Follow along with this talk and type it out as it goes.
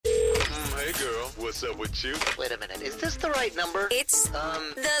what's up with you. Wait a minute, is this the right number? It's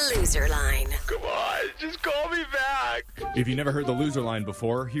the loser line. Come on, just call me back. If you never heard the loser line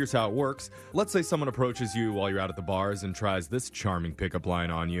before, here's how it works. Let's say someone approaches you while you're out at the bars and tries this charming pickup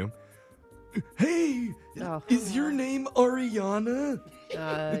line on you. Hey, is your name Ariana?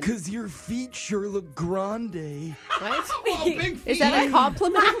 Because your feet sure look grande. What? Oh, big feet. Is that a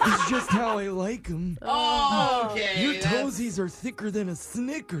compliment? It's just how I like them. Oh, okay. Your toesies are thicker than a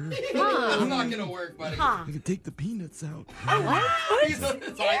Snicker. That's not going to work, buddy. I could take the peanuts out. Sorry,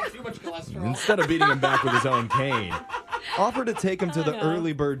 too much cholesterol. Instead of beating him back with his own cane, offer to take him to the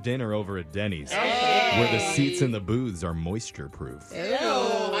early bird dinner over at Denny's, where the seats in the booths are moisture proof. Ew,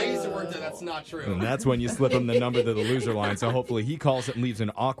 I used to work there. That's not true. And that's when you slip him the number to the loser line, so hopefully he calls it and leaves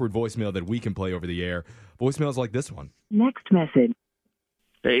an awkward voicemail that we can play over the air. Voicemails like this one. Next message.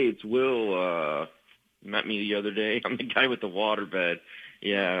 Hey, it's Will. Met me the other day. I'm the guy with the waterbed.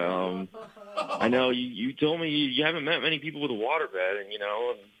 Yeah, I know you told me you haven't met many people with a waterbed, and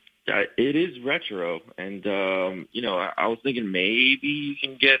it is retro. And I was thinking maybe you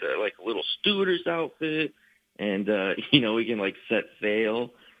can get a little stewardess outfit, and we can set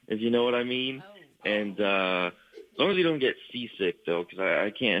sail, if you know what I mean. And as long as you don't get seasick, though, because I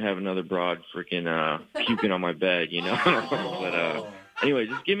can't have another broad freaking puking on my bed, But anyway,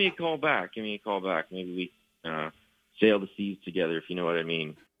 just give me a call back. Maybe we sail the seas together, if you know what I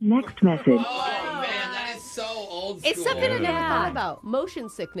mean. Next message. Oh, man, that is so old school. It's something I never thought about. Motion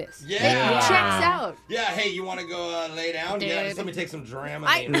sickness. Yeah. It checks out. Yeah, hey, you want to go lay down? Dude. Yeah, just let me take some Dramamine.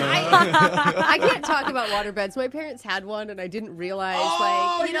 I can't talk about waterbeds. My parents had one, and I didn't realize,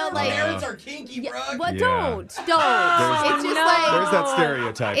 your parents are kinky, bro. Well, Yeah. don't. It's just There's that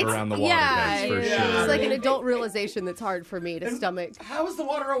stereotype it's- around the waterbeds, yeah, for yeah. sure. It's like an adult realization that's hard for me to stomach. How is the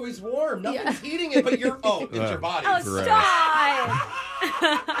water always warm? Nothing's heating it, but it's your body. Gross.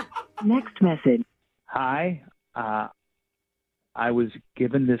 Next message. Hi, I was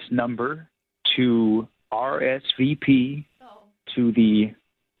given this number to RSVP to the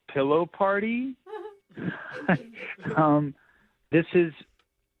pillow party. This is,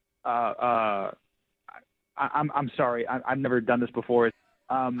 I'm sorry, I've never done this before.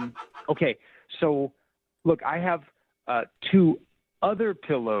 Okay, so look, I have 2 other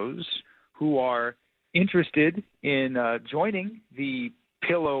pillows who are interested in joining the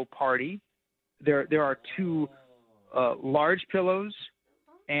pillow party. There are 2 large pillows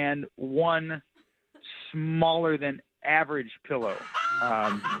and 1 smaller than average pillow.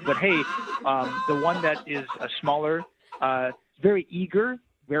 But hey, the one that is smaller, very eager,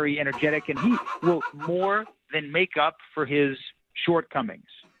 very energetic, and he will more than make up for his shortcomings.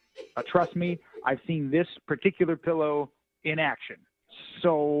 Trust me, I've seen this particular pillow in action.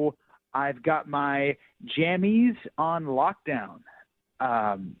 So I've got my jammies on lockdown.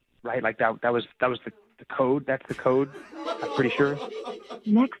 Right, like that was the code. That's the code. I'm pretty sure.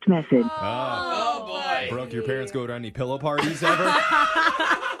 Next message. Oh, boy. Brooke, your parents go to any pillow parties ever?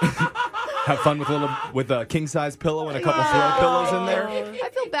 Have fun with a king size pillow and a couple throw pillows in there. I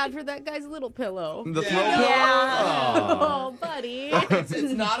feel bad for that guy's little pillow. The throw Yeah. pillow. Oh, buddy.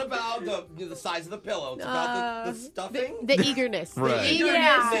 It's not about the size of the pillow. It's about the stuffing. The eagerness. Right. The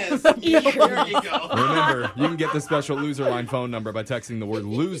Eagerness. eagerness. There you go. Remember, you can get the special loser line phone number by texting the word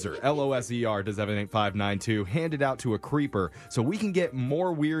loser, LOSER, to 78592. Hand it out to a creeper so we can get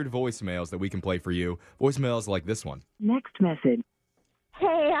more weird voicemails that we can play for you. Voicemails like this one. Next message.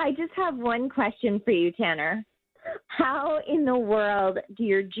 Hey, I just have one question for you, Tanner. How in the world do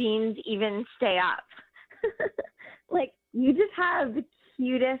your jeans even stay up? You just have the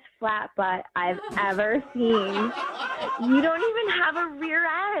cutest flat butt I've ever seen. You don't even have a rear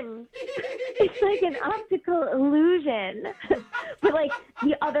end. It's like an optical illusion. But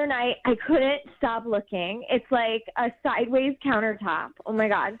the other night, I couldn't stop looking. It's like a sideways countertop. Oh my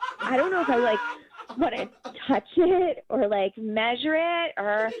God. I don't know if I want to touch it or measure it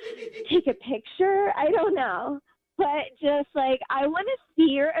or take a picture. I don't know. But just I want to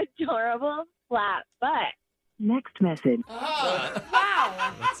see your adorable flat butt. Next message. Wow.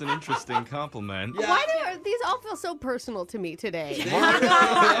 That's an interesting compliment. Yeah. Why do these all feel so personal to me today? I've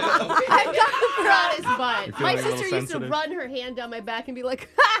got the broadest butt. You're My feeling a little sister used to sensitive? run her hand down my back and be like,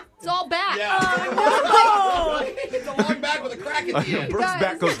 ha! It's all back. Yeah. Oh, It's a long back with a crack at the end. Brooke's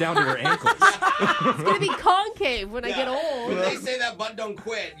back goes down to her ankles. it's going to be concave when I get When old. they say that butt don't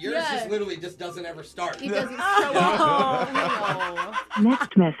quit, yours Yeah. just literally just doesn't ever start. It doesn't show up. No.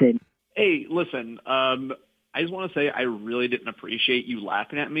 Next message. Hey, listen, I just want to say I really didn't appreciate you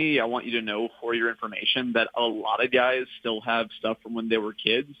laughing at me. I want you to know for your information that a lot of guys still have stuff from when they were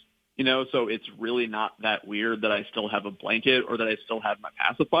kids. so it's really not that weird that I still have a blanket or that I still have my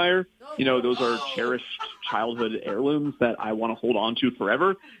pacifier. Those are cherished childhood heirlooms that I want to hold on to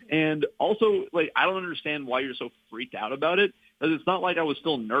forever. And also, I don't understand why you're so freaked out about it, because it's not like I was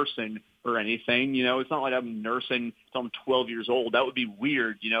still nursing or anything. It's not like I'm nursing until I'm 12 years old. That would be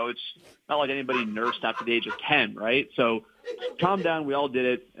weird. It's not like anybody nursed after the age of 10, right? So calm down. We all did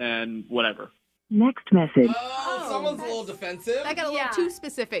it, and whatever. Next message. Oh, someone's a little defensive. That got a little too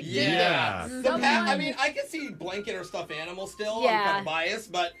specific. Yeah. I mean, I can see blanket or stuffed animal still. Yeah. I'm kind of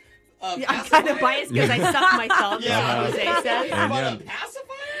biased, but I'm kind of biased because I suck myself. Yeah. Jose says. But a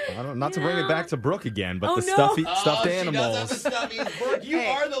pacifier? Not to bring it back to Brooke again, but Oh, the no. stuffed She animals. does have the stuffies. Brooke, you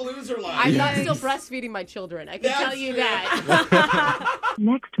are the loser line. I'm not still breastfeeding my children. I can That's tell you true. that.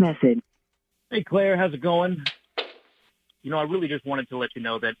 Next message. Hey, Claire, how's it going? I really just wanted to let you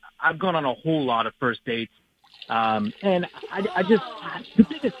know that I've gone on a whole lot of first dates. And the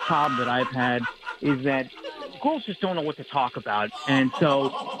biggest problem that I've had is that girls just don't know what to talk about. And so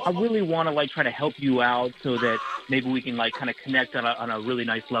I really want to, try to help you out so that maybe we can, kind of connect on a really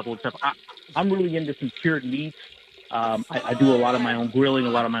nice level and stuff. I'm really into some cured meats. I do a lot of my own grilling, a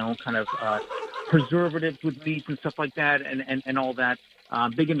lot of my own kind of preservatives with meats and stuff like that and all that.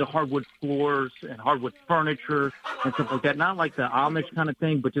 Big into hardwood floors and hardwood furniture and stuff like that. Not like the Amish kind of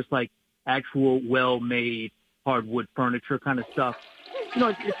thing, but just like actual well-made hardwood furniture kind of stuff.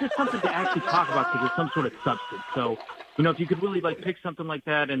 It's just something to actually talk about because it's some sort of substance. So, if you could really pick something like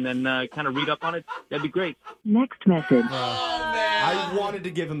that and then kind of read up on it, that'd be great. Next message. I wanted to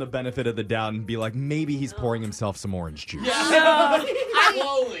give him the benefit of the doubt and be like, maybe he's pouring himself some orange juice. Yeah.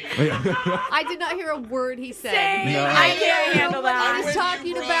 Slowly. I did not hear a word he said. No. I can't handle What that. he was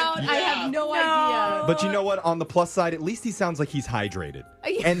talking about, I have no idea. But you know what? On the plus side, at least he sounds like he's hydrated.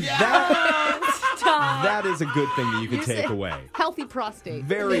 Yeah. And that is a good thing that you can take away. Healthy prostate.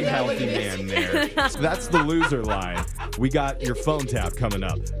 Very healthy man there. So that's the loser line. We got your phone tap coming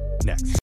up next.